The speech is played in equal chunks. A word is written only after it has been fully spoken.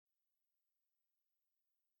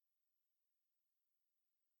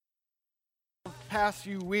past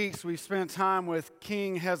few weeks, we've spent time with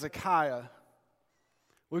King Hezekiah.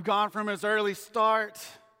 We've gone from his early start.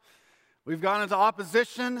 We've gone into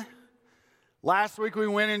opposition. Last week, we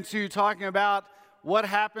went into talking about what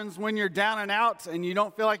happens when you're down and out and you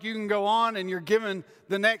don't feel like you can go on and you're given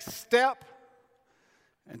the next step.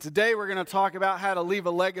 And today, we're going to talk about how to leave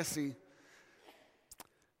a legacy.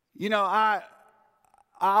 You know, I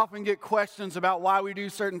often get questions about why we do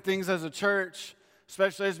certain things as a church,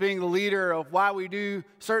 especially as being the leader, of why we do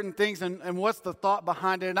certain things and what's the thought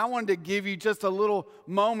behind it. And I wanted to give you just a little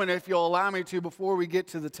moment, if you'll allow me to, before we get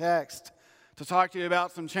to the text, to talk to you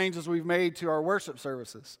about some changes we've made to our worship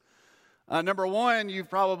services. Number one, you've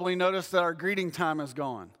probably noticed that our greeting time is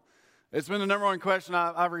gone. It's been the number one question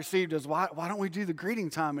I've received is, why don't we do the greeting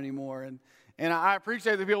time anymore? And I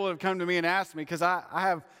appreciate the people that have come to me and asked me, because I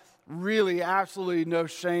have really absolutely no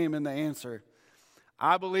shame in the answer.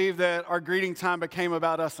 I believe that our greeting time became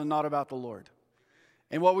about us and not about the Lord.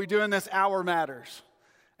 And what we do in this hour matters.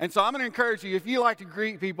 And so I'm going to encourage you, if you like to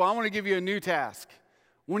greet people, I want to give you a new task.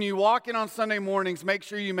 When you walk in on Sunday mornings, make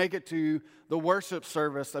sure you make it to the worship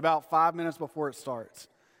service about 5 minutes before it starts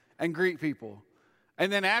and greet people.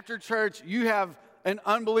 And then after church, you have an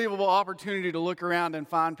unbelievable opportunity to look around and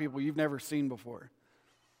find people you've never seen before.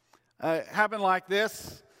 It happened like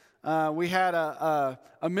this. We had a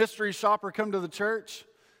mystery shopper come to the church,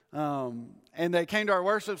 and they came to our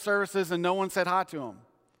worship services, and no one said hi to them.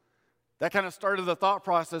 That kind of started the thought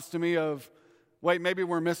process to me of, wait, maybe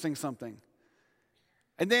we're missing something.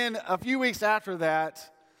 And then a few weeks after that,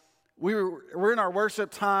 we're in our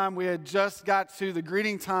worship time. We had just got to the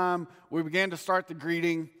greeting time. We began to start the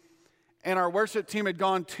greeting, and our worship team had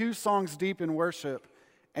gone 2 songs deep in worship,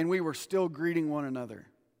 and we were still greeting one another.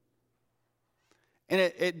 And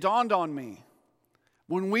it dawned on me,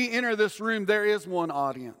 when we enter this room, there is one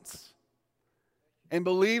audience. And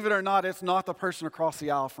believe it or not, it's not the person across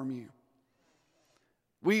the aisle from you.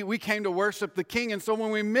 We came to worship the King. And so when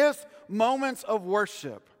we miss moments of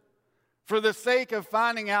worship for the sake of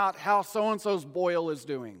finding out how so-and-so's boil is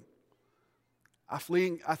doing, I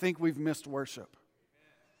think we've missed worship.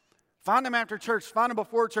 Find him after church, find him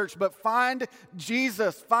before church, but find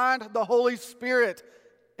Jesus, find the Holy Spirit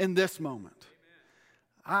in this moment.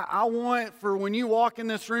 I want for when you walk in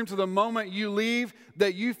this room to the moment you leave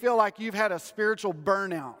that you feel like you've had a spiritual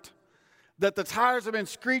burnout, that the tires have been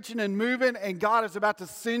screeching and moving and God is about to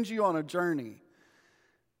send you on a journey.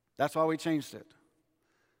 That's why we changed it.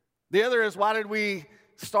 The other is, why did we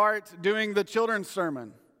start doing the children's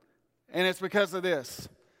sermon? And it's because of this.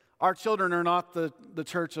 Our children are not the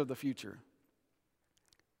church of the future.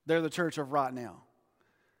 They're the church of right now.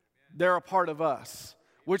 They're a part of us.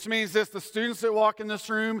 Which means this, the students that walk in this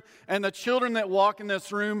room and the children that walk in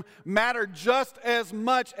this room matter just as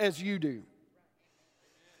much as you do.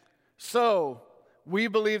 So, we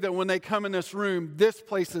believe that when they come in this room, this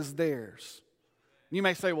place is theirs. You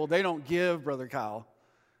may say, well, they don't give, Brother Kyle.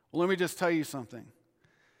 Well, let me just tell you something.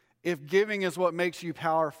 If giving is what makes you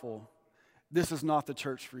powerful, this is not the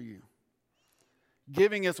church for you.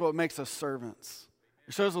 Giving is what makes us servants.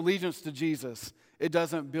 It shows allegiance to Jesus. It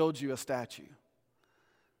doesn't build you a statue.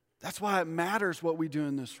 That's why it matters what we do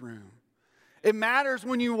in this room. It matters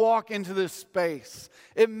when you walk into this space.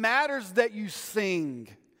 It matters that you sing,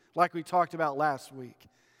 like we talked about last week.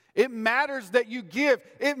 It matters that you give.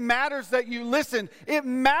 It matters that you listen. It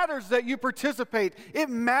matters that you participate.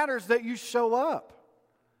 It matters that you show up.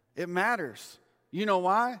 It matters. You know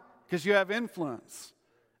why? Because you have influence.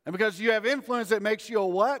 And because you have influence, it makes you a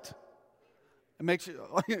what? It makes you,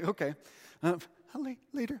 okay,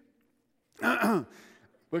 leader.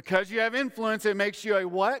 Because you have influence, it makes you a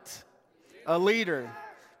what? A leader.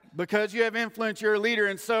 Because you have influence, you're a leader.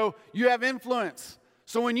 And so you have influence.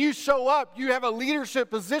 So when you show up, you have a leadership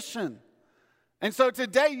position. And so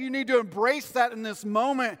today you need to embrace that in this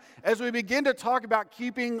moment as we begin to talk about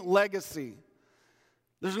keeping legacy.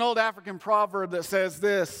 There's an old African proverb that says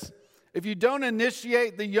this: if you don't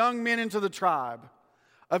initiate the young men into the tribe,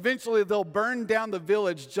 eventually they'll burn down the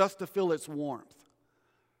village just to feel its warmth.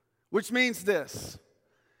 Which means this: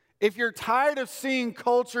 if you're tired of seeing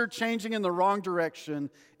culture changing in the wrong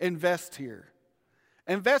direction, invest here.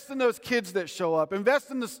 Invest in those kids that show up.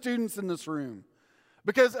 Invest in the students in this room.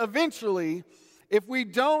 Because eventually, if we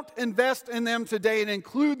don't invest in them today and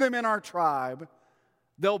include them in our tribe,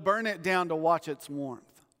 they'll burn it down to watch its warmth.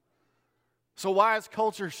 So why is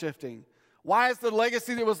culture shifting? Why is the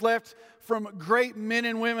legacy that was left from great men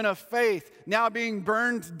and women of faith now being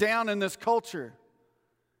burned down in this culture?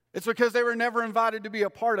 It's because they were never invited to be a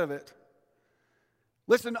part of it.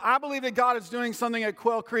 Listen, I believe that God is doing something at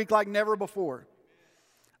Quail Creek like never before.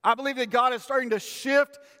 I believe that God is starting to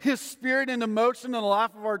shift His Spirit into motion in the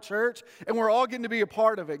life of our church, and we're all getting to be a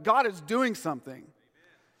part of it. God is doing something.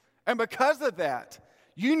 And because of that,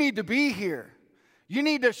 you need to be here. You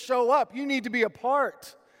need to show up. You need to be a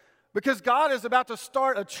part. Because God is about to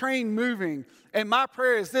start a train moving. And my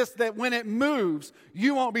prayer is this, that when it moves,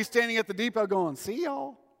 you won't be standing at the depot going, see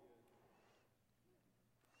y'all?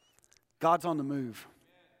 God's on the move.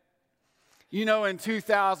 You know, in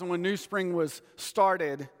 2000, when New Spring was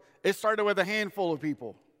started, it started with a handful of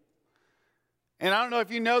people. And I don't know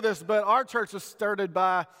if you know this, but our church was started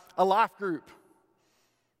by a life group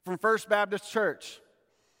from First Baptist Church,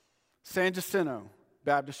 San Jacinto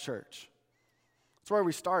Baptist Church. That's where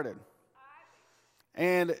we started.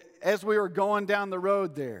 And as we were going down the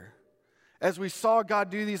road there, as we saw God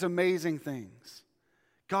do these amazing things,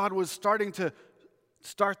 God was starting to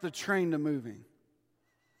start the train to moving.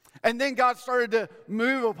 And then God started to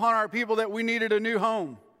move upon our people that we needed a new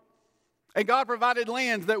home. And God provided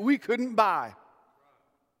lands that we couldn't buy.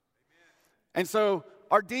 And so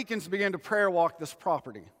our deacons began to prayer walk this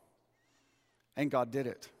property. And God did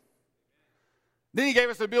it. Then He gave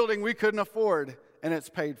us a building we couldn't afford, and it's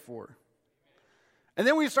paid for. And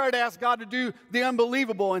then we started to ask God to do the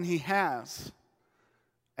unbelievable, and He has.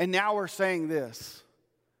 And now we're saying this,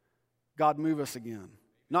 God, move us again.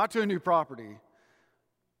 Not to a new property,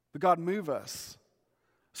 but God, move us.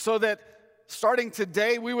 So that starting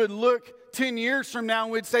today, we would look 10 years from now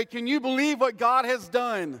and we'd say, can you believe what God has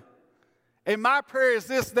done? And my prayer is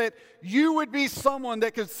this, that you would be someone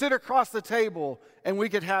that could sit across the table and we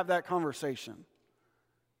could have that conversation.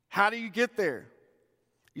 How do you get there?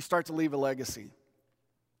 You start to leave a legacy.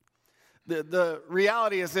 The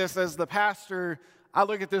reality is this, as the pastor, I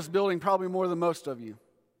look at this building probably more than most of you.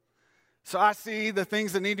 So I see the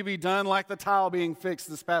things that need to be done, like the tile being fixed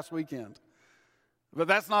this past weekend. But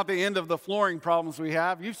that's not the end of the flooring problems we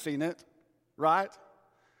have. You've seen it, right?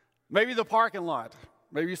 Maybe the parking lot.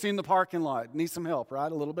 Maybe you've seen the parking lot. Need some help,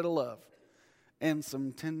 right? A little bit of love and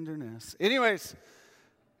some tenderness. Anyways,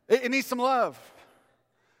 it needs some love.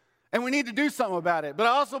 And we need to do something about it. But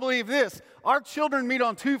I also believe this. Our children meet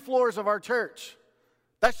on 2 floors of our church.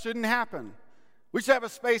 That shouldn't happen. We should have a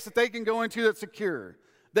space that they can go into that's secure,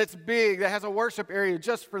 that's big, that has a worship area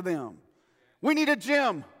just for them. We need a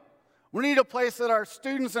gym. We need a place that our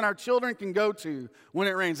students and our children can go to when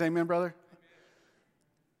it rains. Amen, brother?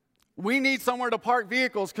 We need somewhere to park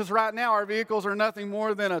vehicles, because right now our vehicles are nothing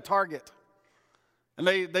more than a target. And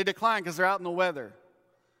they decline because they're out in the weather.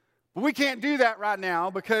 But we can't do that right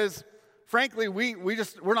now because, frankly,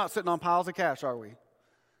 we're not sitting on piles of cash, are we?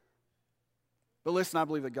 But listen, I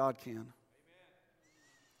believe that God can. Amen.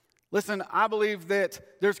 Listen, I believe that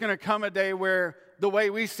there's going to come a day where the way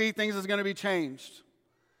we see things is going to be changed.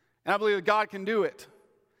 And I believe that God can do it.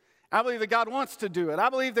 I believe that God wants to do it. I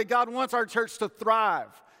believe that God wants our church to thrive.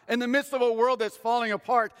 In the midst of a world that's falling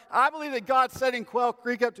apart, I believe that God's setting Quail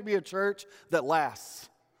Creek up to be a church that lasts.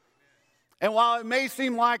 And while it may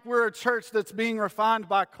seem like we're a church that's being refined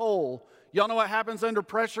by coal, y'all know what happens under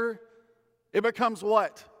pressure? It becomes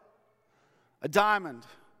what? A diamond.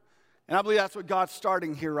 And I believe that's what God's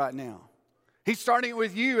starting here right now. He's starting it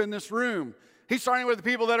with you in this room. He's starting with the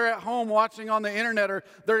people that are at home watching on the internet, or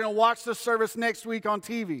they're going to watch the service next week on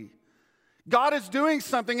TV. God is doing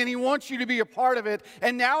something, and He wants you to be a part of it.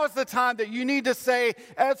 And now is the time that you need to say,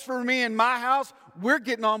 as for me and my house, we're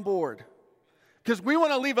getting on board. Because we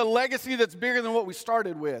want to leave a legacy that's bigger than what we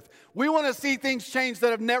started with. We want to see things change that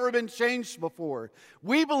have never been changed before.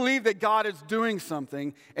 We believe that God is doing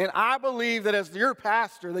something, and I believe that as your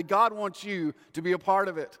pastor, that God wants you to be a part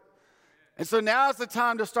of it. And so now is the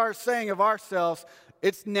time to start saying of ourselves,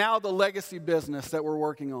 it's now the legacy business that we're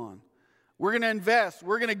working on. We're going to invest,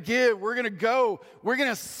 we're going to give, we're going to go, we're going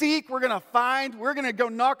to seek, we're going to find, we're going to go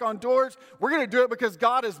knock on doors. We're going to do it because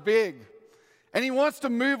God is big. And He wants to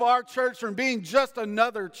move our church from being just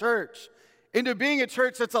another church into being a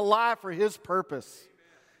church that's alive for His purpose.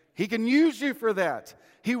 He can use you for that.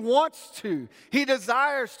 He wants to. He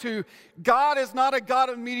desires to. God is not a God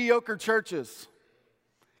of mediocre churches.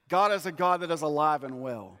 God is a God that is alive and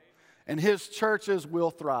well. And His churches will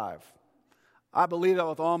thrive. I believe that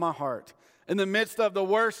with all my heart. In the midst of the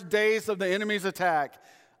worst days of the enemy's attack,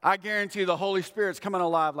 I guarantee the Holy Spirit's coming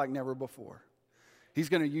alive like never before. He's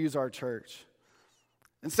going to use our church.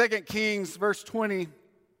 In 2 Kings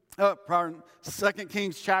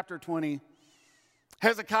chapter 20,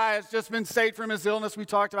 Hezekiah has just been saved from his illness. We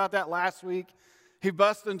talked about that last week. He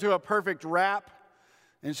busts into a perfect rap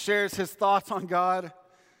and shares his thoughts on God.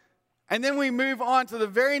 And then we move on to the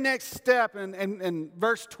very next step in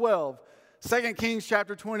verse 12. 2 Kings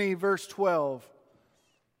chapter 20, verse 12.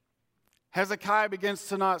 Hezekiah begins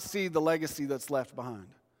to not see the legacy that's left behind.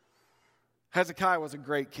 Hezekiah was a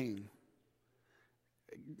great king.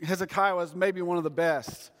 Hezekiah was maybe one of the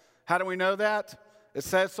best. How do we know that? It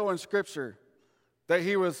says so in Scripture, that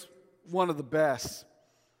he was one of the best.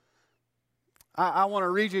 I want to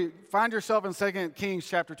read you, find yourself in 2 Kings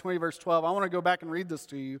chapter 20, verse 12. I want to go back and read this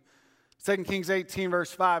to you. 2 Kings 18,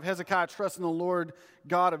 verse 5, Hezekiah trusted in the Lord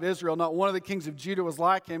God of Israel. Not one of the kings of Judah was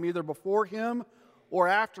like him, either before him or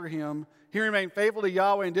after him. He remained faithful to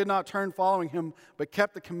Yahweh and did not turn following him, but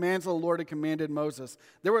kept the commands of the Lord and commanded Moses.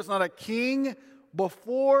 There was not a king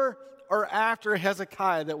before or after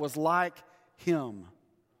Hezekiah that was like him.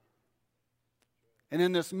 And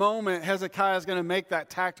in this moment, Hezekiah is going to make that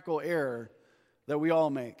tactical error that we all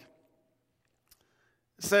make.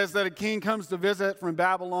 It says that a king comes to visit from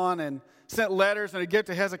Babylon and sent letters and a gift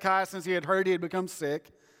to Hezekiah since he had heard he had become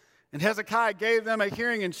sick. And Hezekiah gave them a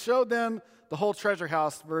hearing and showed them the whole treasure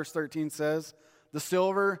house, verse 13 says, the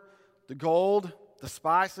silver, the gold, the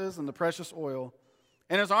spices, and the precious oil,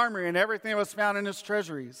 and his armory and everything that was found in his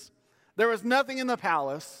treasuries. There was nothing in the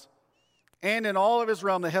palace and in all of his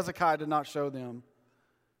realm that Hezekiah did not show them.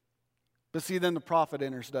 But see, then the prophet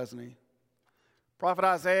enters, doesn't he? Prophet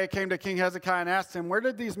Isaiah came to King Hezekiah and asked him, where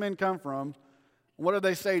did these men come from? What did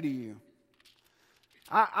they say to you?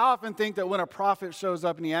 I often think that when a prophet shows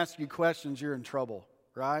up and he asks you questions, you're in trouble,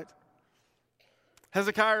 right?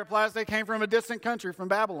 Hezekiah replies, they came from a distant country, from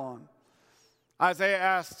Babylon. Isaiah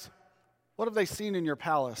asked, what have they seen in your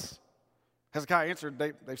palace? Hezekiah answered,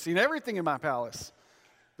 they've seen everything in my palace.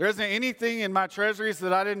 There isn't anything in my treasuries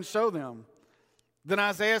that I didn't show them. Then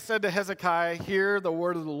Isaiah said to Hezekiah, hear the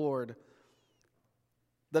word of the Lord.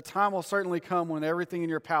 The time will certainly come when everything in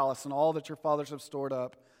your palace and all that your fathers have stored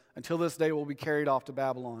up until this day will be carried off to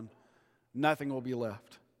Babylon. Nothing will be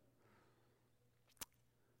left.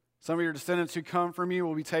 Some of your descendants who come from you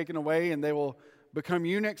will be taken away, and they will become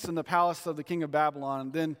eunuchs in the palace of the king of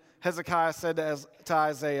Babylon. Then Hezekiah said to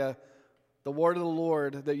Isaiah, the word of the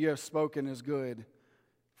Lord that you have spoken is good.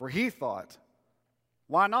 For he thought,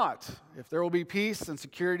 why not, if there will be peace and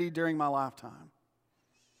security during my lifetime?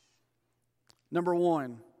 Number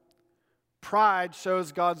one, pride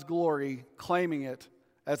shows God's glory, claiming it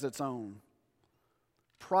as its own.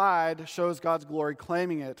 Pride shows God's glory,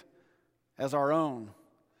 claiming it as our own.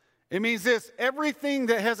 It means this: everything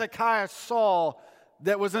that Hezekiah saw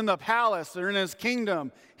that was in the palace or in his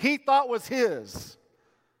kingdom, he thought was his.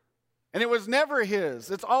 And it was never his.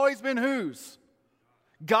 It's always been whose?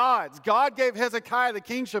 God's. God gave Hezekiah the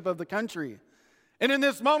kingship of the country. And in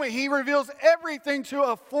this moment, he reveals everything to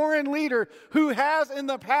a foreign leader who has in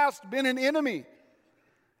the past been an enemy.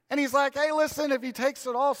 And he's like, hey, listen, if he takes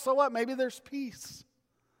it all, so what? Maybe there's peace.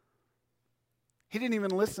 He didn't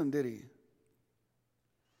even listen, did he?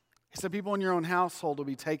 He said, people in your own household will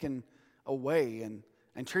be taken away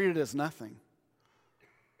and treated as nothing.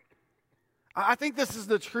 I think this is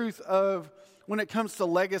the truth of when it comes to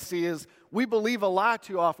legacy is we believe a lie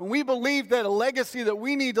too often. We believe that a legacy that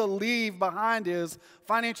we need to leave behind is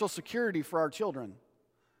financial security for our children.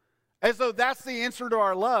 As though that's the answer to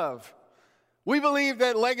our love. We believe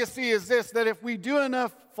that legacy is this, that if we do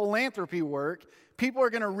enough philanthropy work, people are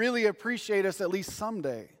going to really appreciate us at least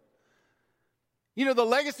someday. You know, the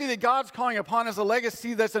legacy that God's calling upon is a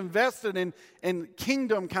legacy that's invested in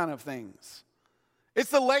kingdom kind of things. It's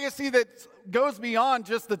the legacy that goes beyond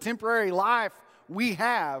just the temporary life we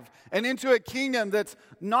have and into a kingdom that's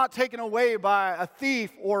not taken away by a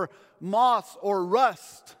thief or moths or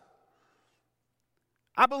rust.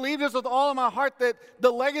 I believe this with all of my heart, that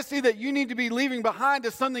the legacy that you need to be leaving behind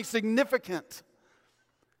is something significant.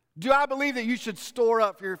 Do I believe that you should store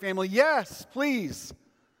up for your family? Yes, please.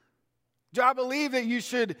 Do I believe that you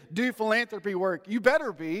should do philanthropy work? You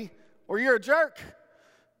better be, or you're a jerk.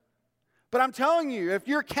 But I'm telling you, if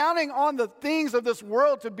you're counting on the things of this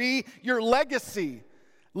world to be your legacy,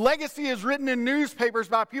 legacy is written in newspapers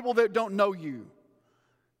by people that don't know you.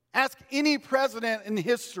 Ask any president in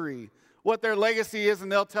history what their legacy is, and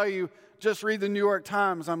they'll tell you, just read the New York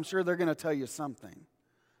Times. I'm sure they're going to tell you something.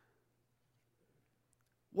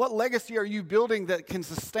 What legacy are you building that can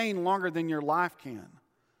sustain longer than your life can?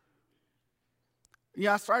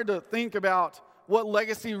 Yeah, I started to think about what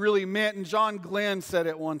legacy really meant, and John Glenn said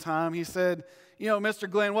it one time. He said, you know, Mr.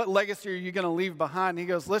 Glenn, what legacy are you going to leave behind? And he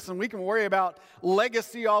goes, listen, we can worry about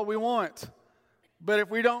legacy all we want, but if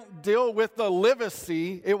we don't deal with the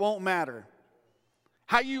legacy, it won't matter.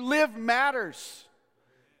 How you live matters.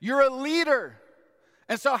 You're a leader,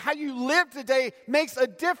 and so how you live today makes a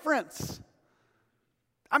difference.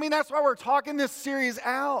 I mean, that's why we're talking this series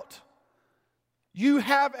out. You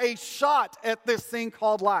have a shot at this thing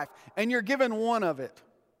called life, and you're given one of it.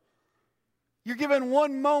 You're given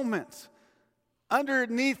one moment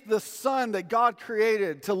underneath the sun that God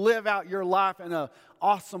created to live out your life in an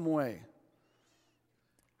awesome way.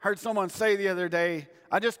 Heard someone say the other day,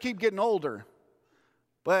 I just keep getting older,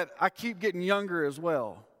 but I keep getting younger as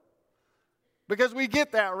well. Because we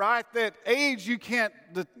get that, right? That age, you can't,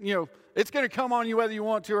 it's going to come on you whether you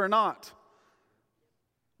want to or not.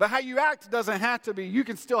 But how you act doesn't have to be. You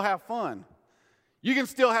can still have fun. You can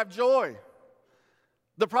still have joy.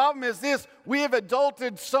 The problem is this, we have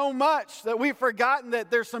adulted so much that we've forgotten that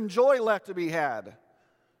there's some joy left to be had.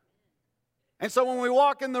 And so when we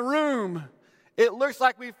walk in the room, it looks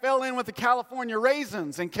like we fell in with the California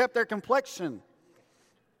raisins and kept their complexion.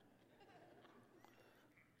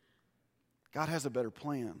 God has a better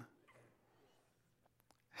plan.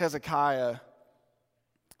 Hezekiah,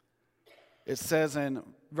 it says in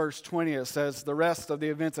verse 20, it says, the rest of the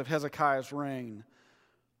events of Hezekiah's reign,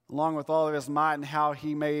 along with all of his might and how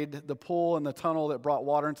he made the pool and the tunnel that brought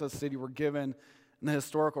water into the city, were given in the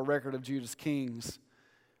historical record of Judah's kings.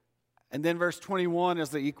 And then verse 21 is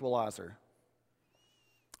the equalizer.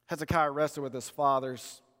 Hezekiah rested with his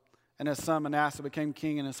fathers, and his son Manasseh became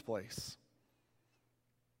king in his place.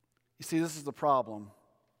 You see, this is the problem.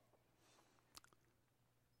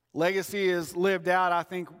 Legacy is lived out, I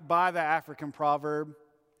think, by the African proverb.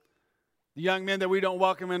 The young men that we don't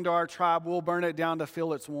welcome into our tribe, will burn it down to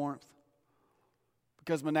feel its warmth.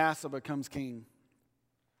 Because Manasseh becomes king.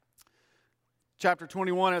 Chapter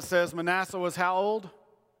 21, it says Manasseh was how old?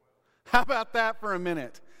 How about that for a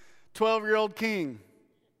minute? 12-year-old king.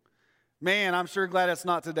 Man, I'm sure glad it's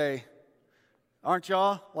not today. Aren't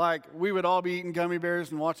y'all? Like, we would all be eating gummy bears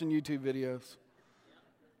and watching YouTube videos.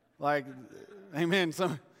 Like, amen.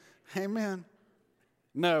 Amen.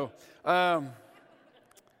 No.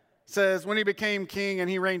 Says, when he became king and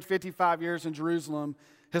he reigned 55 years in Jerusalem,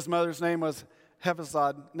 his mother's name was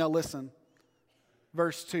Hephzibah. Now listen,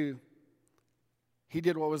 verse 2. He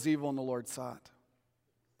did what was evil in the Lord's sight,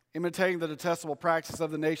 imitating the detestable practice of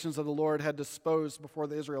the nations of the Lord had disposed before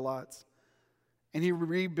the Israelites. And he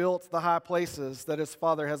rebuilt the high places that his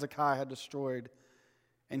father Hezekiah had destroyed,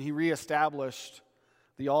 and he reestablished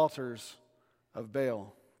the altars of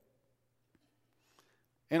Baal.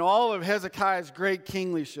 In all of Hezekiah's great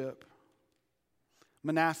kingship,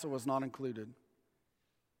 Manasseh was not included.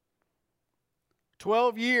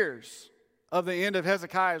 12 years of the end of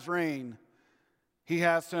Hezekiah's reign, he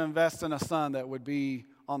has to invest in a son that would be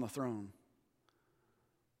on the throne.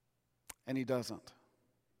 And he doesn't.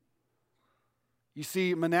 You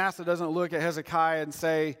see, Manasseh doesn't look at Hezekiah and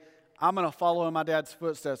say, I'm going to follow in my dad's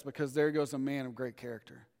footsteps because there goes a man of great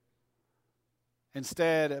character.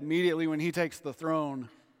 Instead, immediately when he takes the throne,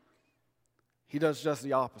 he does just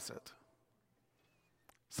the opposite.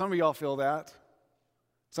 Some of y'all feel that.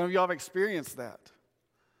 Some of y'all have experienced that.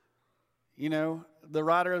 You know, the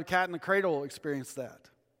writer of The Cat in the Cradle experienced that.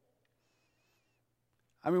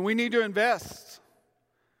 I mean, we need to invest.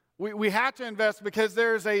 We have to invest because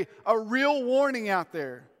there's a real warning out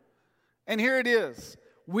there. And here it is.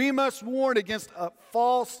 We must warn against a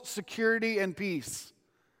false security and peace.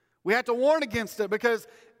 We have to warn against it because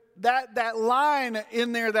that line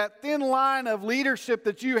in there, that thin line of leadership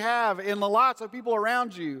that you have in the lives of people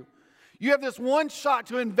around you, you have this one shot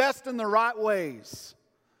to invest in the right ways.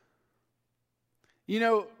 You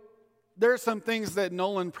know, there are some things that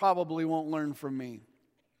Nolan probably won't learn from me.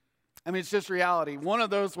 I mean, it's just reality. One of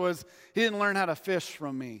those was he didn't learn how to fish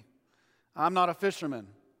from me. I'm not a fisherman.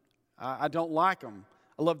 I don't like them.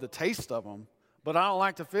 I love the taste of them, but I don't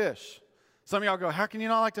like to fish. Some of y'all go, how can you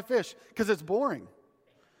not like to fish? Because it's boring.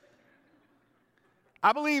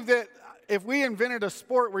 I believe that if we invented a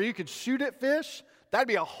sport where you could shoot at fish, that'd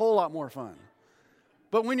be a whole lot more fun.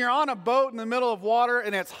 But when you're on a boat in the middle of water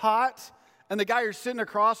and it's hot, and the guy you're sitting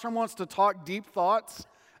across from wants to talk deep thoughts,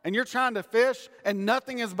 and you're trying to fish and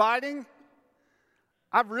nothing is biting,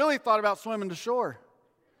 I've really thought about swimming to shore.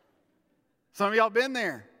 Some of y'all been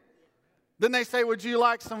there. Then they say, would you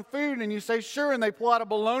like some food? And you say, sure, and they pull out a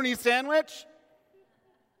bologna sandwich.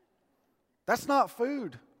 That's not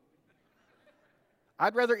food.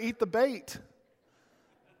 I'd rather eat the bait.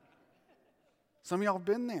 Some of y'all have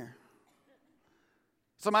been there.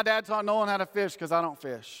 So my dad taught Nolan how to fish because I don't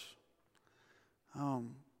fish.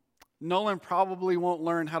 Nolan probably won't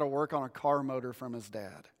learn how to work on a car motor from his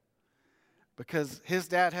dad because his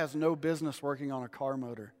dad has no business working on a car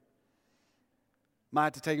motor. Might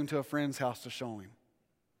have to take him to a friend's house to show him.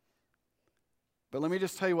 But let me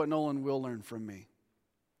just tell you what Nolan will learn from me.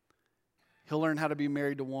 He'll learn how to be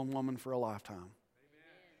married to one woman for a lifetime. Amen.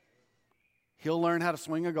 He'll learn how to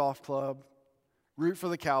swing a golf club, root for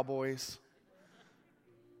the Cowboys.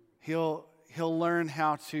 He'll he'll learn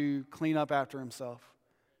how to clean up after himself.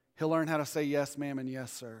 He'll learn how to say yes, ma'am, and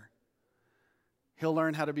yes, sir. He'll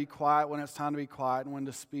learn how to be quiet when it's time to be quiet and when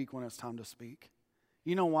to speak when it's time to speak.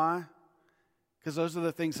 You know why? Because those are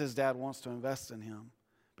the things his dad wants to invest in him.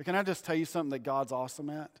 But can I just tell you something that God's awesome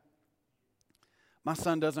at? My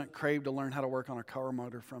son doesn't crave to learn how to work on a car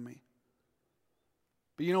motor from me.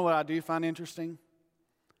 But you know what I do find interesting?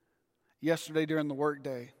 Yesterday during the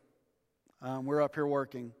workday, we're up here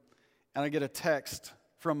working, and I get a text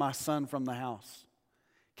from my son from the house.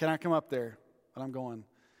 Can I come up there? And I'm going,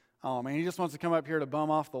 oh man, he just wants to come up here to bum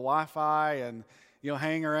off the Wi-Fi and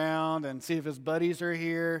hang around and see if his buddies are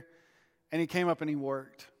here. And he came up and he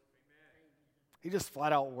worked. He just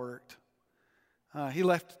flat out worked. He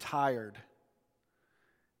left tired.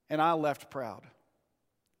 And I left proud.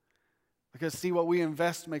 Because see, what we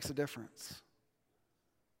invest makes a difference.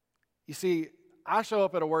 You see, I show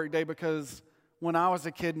up at a work day because when I was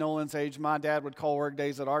a kid Nolan's age, my dad would call work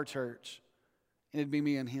days at our church. And it'd be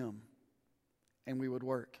me and him. And we would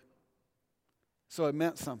work. So it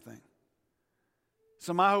meant something.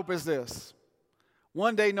 So my hope is this.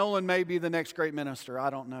 One day Nolan may be the next great minister. I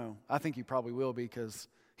don't know. I think he probably will be because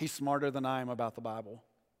he's smarter than I am about the Bible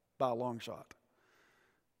by a long shot.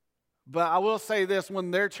 But I will say this,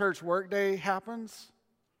 when their church workday happens,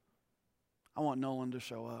 I want Nolan to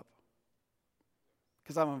show up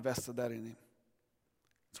because I've invested that in him.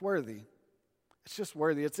 It's worthy. It's just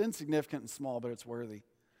worthy. It's insignificant and small, but it's worthy.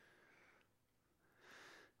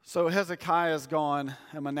 So Hezekiah's gone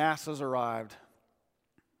and Manasseh's arrived.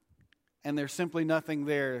 And there's simply nothing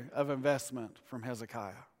there of investment from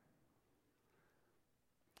Hezekiah.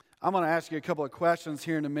 I'm going to ask you a couple of questions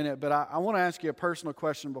here in a minute, but I want to ask you a personal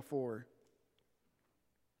question before.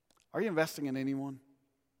 Are you investing in anyone?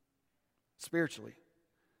 Spiritually.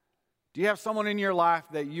 Do you have someone in your life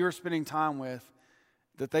that you're spending time with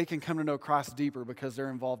that they can come to know Christ deeper because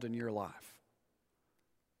they're involved in your life?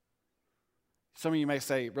 Some of you may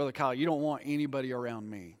say, Brother Kyle, you don't want anybody around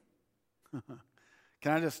me.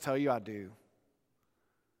 Can I just tell you I do?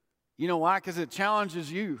 You know why? Because it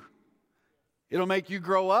challenges you. It'll make you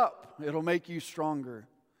grow up. It'll make you stronger.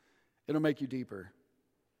 It'll make you deeper.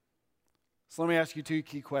 So let me ask you two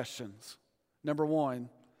key questions. Number one,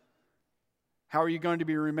 how are you going to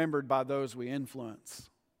be remembered by those we influence?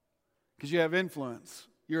 Because you have influence.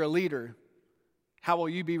 You're a leader. How will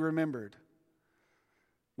you be remembered?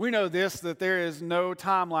 We know this, that there is no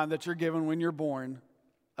timeline that you're given when you're born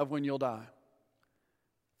of when you'll die.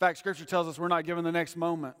 In fact, Scripture tells us we're not given the next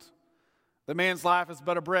moment. The man's life is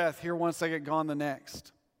but a breath, here one second, gone the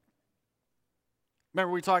next.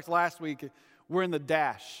 Remember we talked last week, we're in the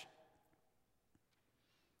dash.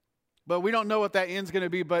 But we don't know what that end's going to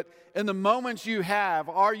be. But in the moments you have,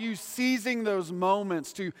 are you seizing those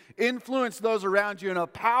moments to influence those around you in a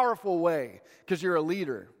powerful way? Because you're a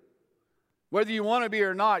leader. Whether you want to be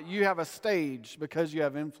or not, you have a stage because you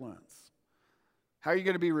have influence. How are you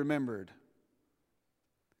going to be remembered?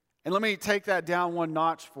 And let me take that down one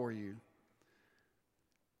notch for you.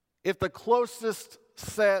 If the closest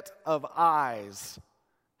set of eyes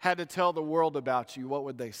had to tell the world about you, what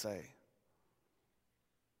would they say?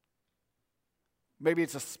 Maybe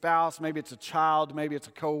it's a spouse, maybe it's a child, maybe it's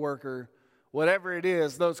a coworker. Whatever it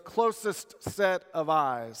is, those closest set of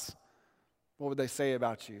eyes, what would they say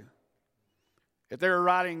about you? If they were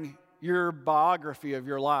writing your biography of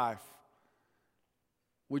your life,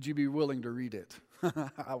 would you be willing to read it?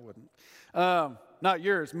 I wouldn't. Not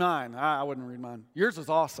yours, mine. I wouldn't read mine. Yours is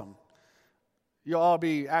awesome. You'll all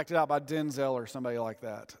be acted out by Denzel or somebody like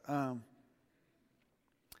that.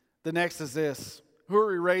 The next is this. Who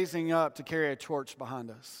are we raising up to carry a torch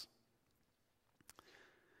behind us?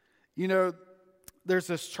 You know, there's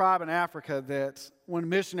this tribe in Africa that when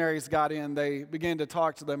missionaries got in, they began to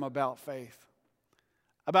talk to them about faith,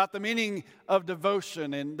 about the meaning of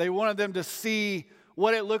devotion, and they wanted them to see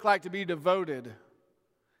what it looked like to be devoted,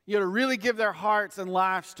 to really give their hearts and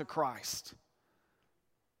lives to Christ.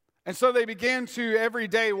 And so they began to every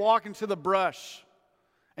day walk into the brush.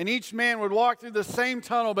 And each man would walk through the same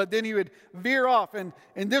tunnel, but then he would veer off. And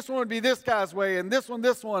this one would be this guy's way, and this one,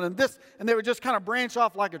 and this. And they would just kind of branch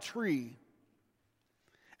off like a tree.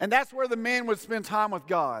 And that's where the man would spend time with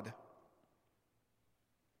God.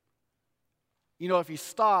 If he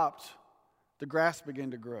stopped, the grass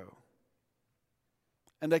began to grow.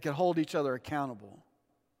 And they could hold each other accountable.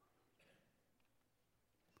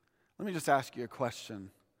 Let me just ask you a question.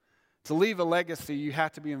 To leave a legacy, you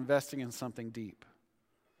have to be investing in something deep.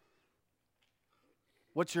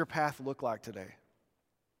 What's your path look like today?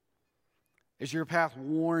 Is your path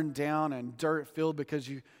worn down and dirt-filled because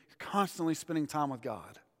you're constantly spending time with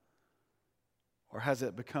God? Or has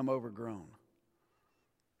it become overgrown?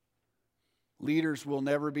 Leaders will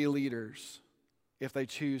never be leaders if they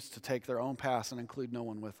choose to take their own path and include no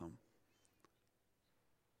one with them.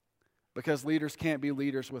 Because leaders can't be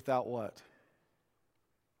leaders without what?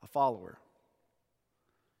 A follower.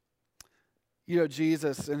 You know,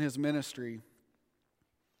 Jesus in his ministry,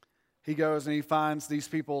 he goes and he finds these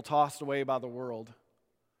people tossed away by the world.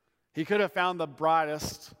 He could have found the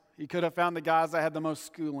brightest. He could have found the guys that had the most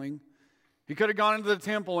schooling. He could have gone into the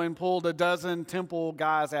temple and pulled a dozen temple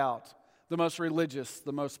guys out, the most religious,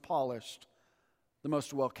 the most polished, the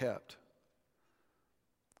most well-kept.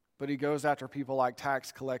 But he goes after people like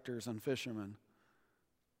tax collectors and fishermen,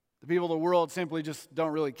 the people the world simply just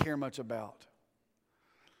don't really care much about.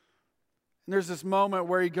 And there's this moment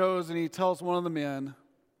where he goes and he tells one of the men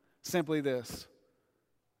simply this: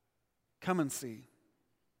 come and see.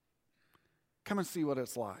 Come and see what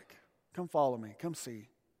it's like. Come follow me. Come see.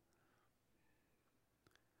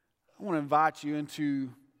 I want to invite you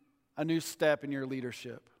into a new step in your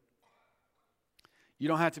leadership. You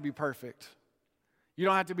don't have to be perfect. You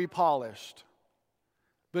don't have to be polished.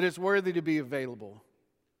 But it's worthy to be available.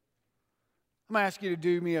 I'm going to ask you to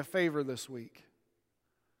do me a favor this week.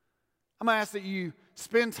 I'm going to ask that you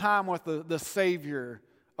spend time with the Savior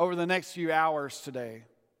over the next few hours today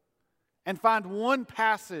and find one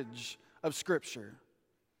passage of Scripture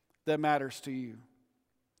that matters to you,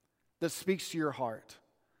 that speaks to your heart,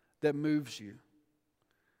 that moves you.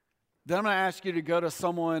 Then I'm going to ask you to go to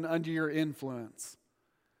someone under your influence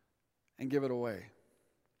and give it away.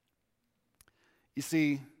 You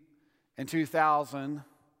see, in 2000,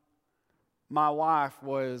 my wife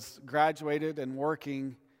was graduated and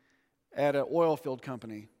working at an oil field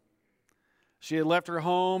company. She had left her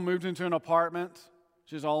home, moved into an apartment.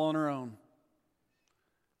 She was all on her own.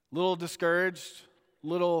 Little discouraged,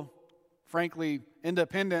 little, frankly,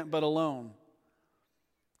 independent, but alone.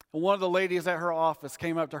 And one of the ladies at her office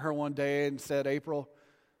came up to her one day and said, April,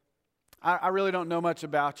 I really don't know much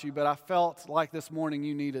about you, but I felt like this morning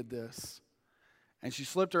you needed this. And she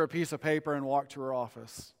slipped her a piece of paper and walked to her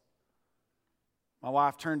office. My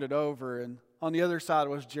wife turned it over, and on the other side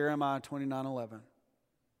was Jeremiah 29:11.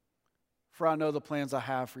 For I know the plans I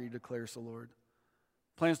have for you, declares the Lord.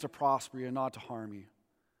 Plans to prosper you and not to harm you.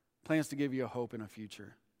 Plans to give you a hope and a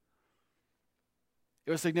future.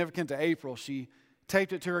 It was significant to April. She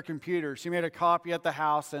taped it to her computer. She made a copy at the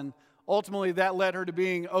house, and ultimately that led her to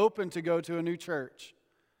being open to go to a new church,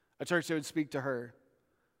 a church that would speak to her.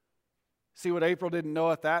 See, what April didn't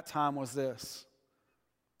know at that time was this: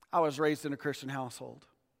 I was raised in a Christian household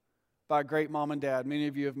by a great mom and dad. Many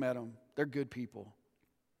of you have met them. They're good people.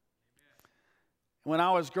 When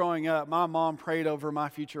I was growing up, my mom prayed over my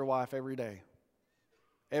future wife every day.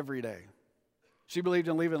 Every day. She believed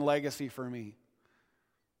in leaving a legacy for me.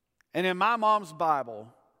 And in my mom's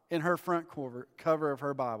Bible, in her front cover of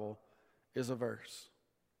her Bible, is a verse.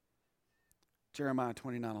 Jeremiah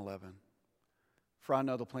 29:11. For I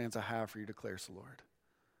know the plans I have for you, declares the Lord.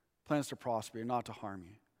 Plans to prosper you, not to harm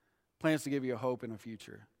you. Plans to give you a hope and a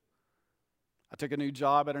future. I took a new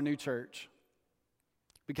job at a new church.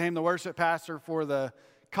 Became the worship pastor for the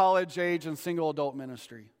college age and single adult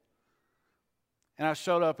ministry. And I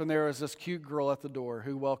showed up and there was this cute girl at the door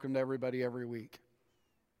who welcomed everybody every week.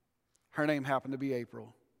 Her name happened to be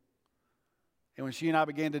April. And when she and I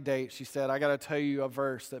began to date, she said, I got to tell you a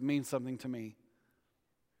verse that means something to me.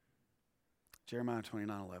 Jeremiah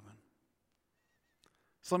 29:11.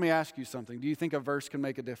 So let me ask you something. Do you think a verse can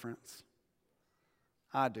make a difference?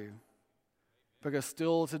 I do. Because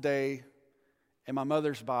still today, in my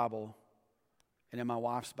mother's Bible and in my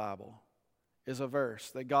wife's Bible, is a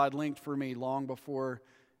verse that God linked for me long before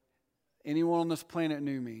anyone on this planet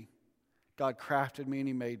knew me. God crafted me and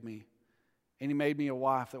He made me. And He made me a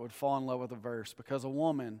wife that would fall in love with a verse, because a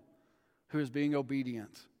woman who is being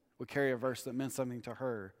obedient would carry a verse that meant something to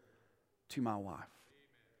her, to my wife.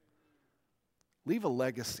 Leave a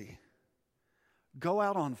legacy. Go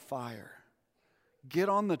out on fire. Get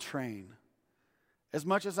on the train. As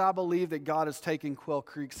much as I believe that God is taking Quail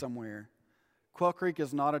Creek somewhere, Quail Creek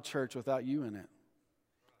is not a church without you in it.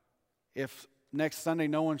 If next Sunday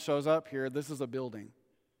no one shows up here, this is a building.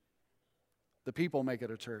 The people make it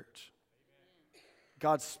a church.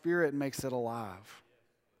 God's Spirit makes it alive.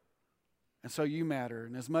 And so you matter.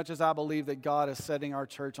 And as much as I believe that God is setting our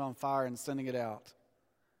church on fire and sending it out,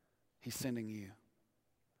 He's sending you.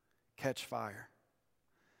 Catch fire.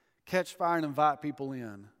 Catch fire and invite people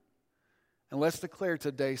in. And let's declare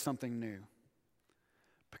today something new.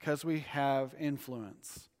 Because we have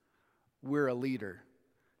influence, we're a leader.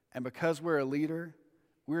 And because we're a leader,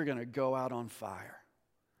 we're going to go out on fire.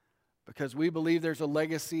 Because we believe there's a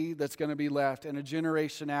legacy that's going to be left in a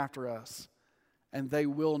generation after us. and they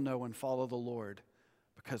will know and follow the Lord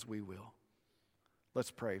because we will.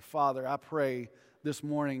 Let's pray. Father, I pray this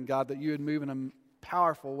morning, God, that you would move in a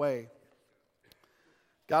powerful way.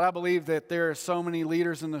 God, I believe that there are so many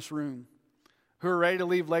leaders in this room who are ready to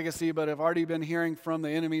leave legacy but have already been hearing from the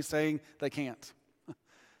enemy saying they can't,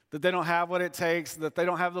 that they don't have what it takes, that they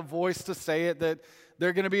don't have the voice to say it, that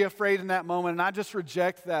they're going to be afraid in that moment. And I just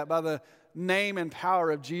reject that by the name and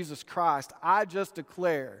power of Jesus Christ. I just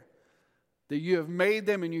declare that you have made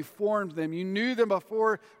them and you formed them. You knew them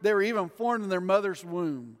before they were even formed in their mother's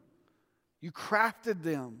womb. You crafted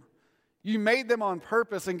them. You made them on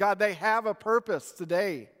purpose. And God, they have a purpose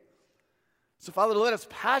today. So Father, let us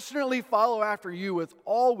passionately follow after you with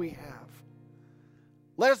all we have.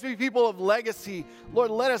 Let us be people of legacy.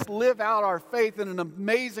 Lord, let us live out our faith in an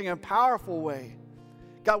amazing and powerful way.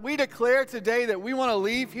 God, we declare today that we want to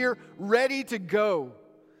leave here ready to go.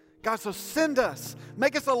 God, so send us.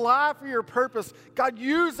 Make us alive for your purpose. God,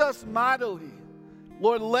 use us mightily.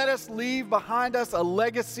 Lord, let us leave behind us a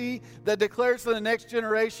legacy that declares to the next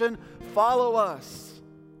generation, follow us.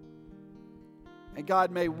 And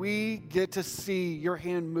God, may we get to see your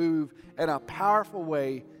hand move in a powerful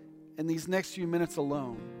way in these next few minutes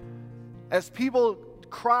alone. As people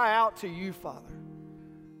cry out to you, Father,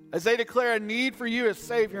 as they declare a need for you as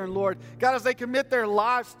Savior and Lord, God, as they commit their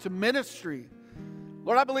lives to ministry,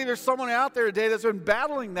 Lord, I believe there's someone out there today that's been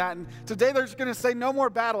battling that, and today they're just going to say, no more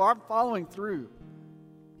battle, I'm following through.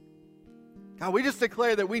 God, we just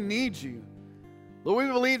declare that we need you. Lord,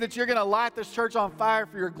 we believe that you're going to light this church on fire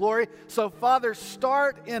for your glory. So, Father,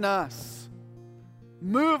 start in us.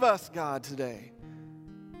 Move us, God, today.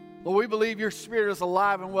 Lord, we believe your Spirit is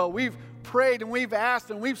alive and well. We've prayed and we've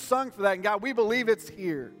asked and we've sung for that, and God, we believe it's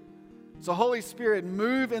here. So, Holy Spirit,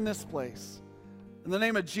 move in this place. In the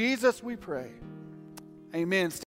name of Jesus, we pray. Amen.